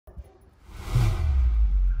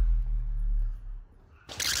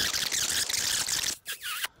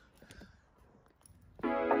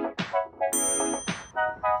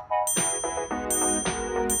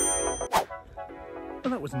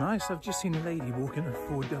that was nice. I've just seen a lady walking her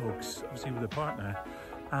 4 dogs, obviously with a partner,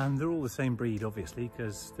 and they're all the same breed, obviously,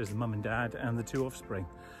 because there's the mum and dad and the 2 offspring.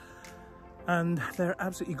 And they're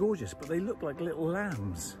absolutely gorgeous, but they look like little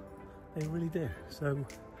lambs. They really do. So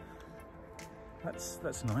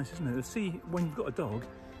that's nice, isn't it? See, when you've got a dog,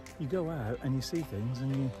 you go out and you see things,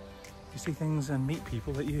 and you see things and meet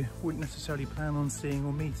people that you wouldn't necessarily plan on seeing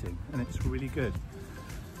or meeting, and it's really good.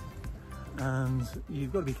 And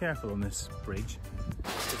you've got to be careful on this bridge,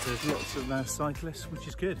 because there's lots of cyclists, which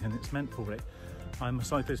is good, and it's meant for it. I'm a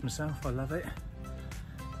cyclist myself, I love it.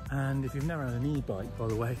 And if you've never had an e-bike, by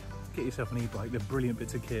the way, get yourself an e-bike. They're brilliant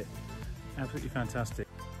bits of kit, absolutely fantastic.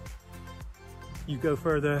 You go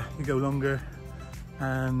further, you go longer,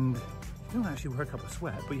 and you don't actually work up a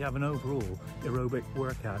sweat, but you have an overall aerobic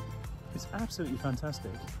workout. It's absolutely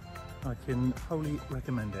fantastic. I can wholly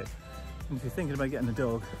recommend it. And if you're thinking about getting a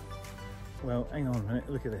dog, well, hang on a minute,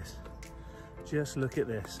 look at this. Just look at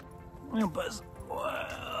this. Oh, Buzz.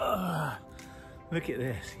 Whoa. Look at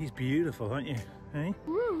this. He's beautiful, aren't you? Hey?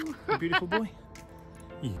 Woo. A beautiful boy?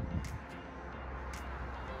 Yeah.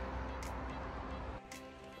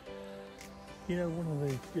 You know, one of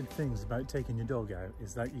the good things about taking your dog out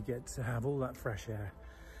is that you get to have all that fresh air.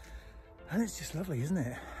 And it's just lovely, isn't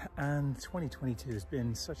it? And 2022 has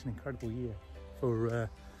been such an incredible year for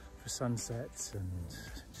sunsets and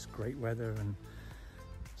just great weather, and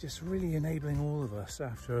just really enabling all of us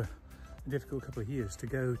after a difficult couple of years to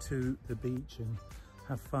go to the beach and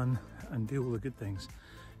have fun and do all the good things.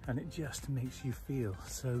 And it just makes you feel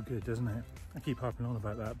so good, doesn't it? I keep harping on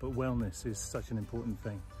about that, but wellness is such an important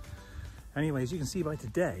thing. Anyways, you can see by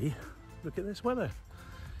today, look at this weather.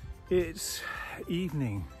 It's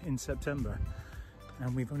evening in September,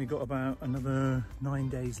 and we've only got about another 9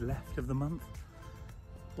 days left of the month,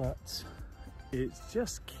 but it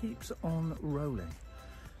just keeps on rolling.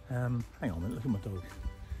 Hang on a minute, look at my dog.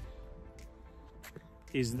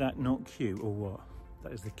 Is that not cute or what?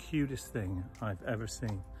 That is the cutest thing I've ever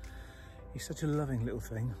seen. He's such a loving little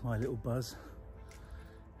thing, my little Buzz.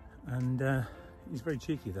 And he's very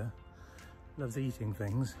cheeky though. Loves eating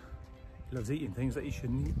things. He loves eating things that he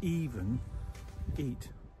shouldn't even eat,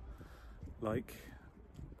 like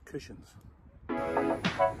cushions.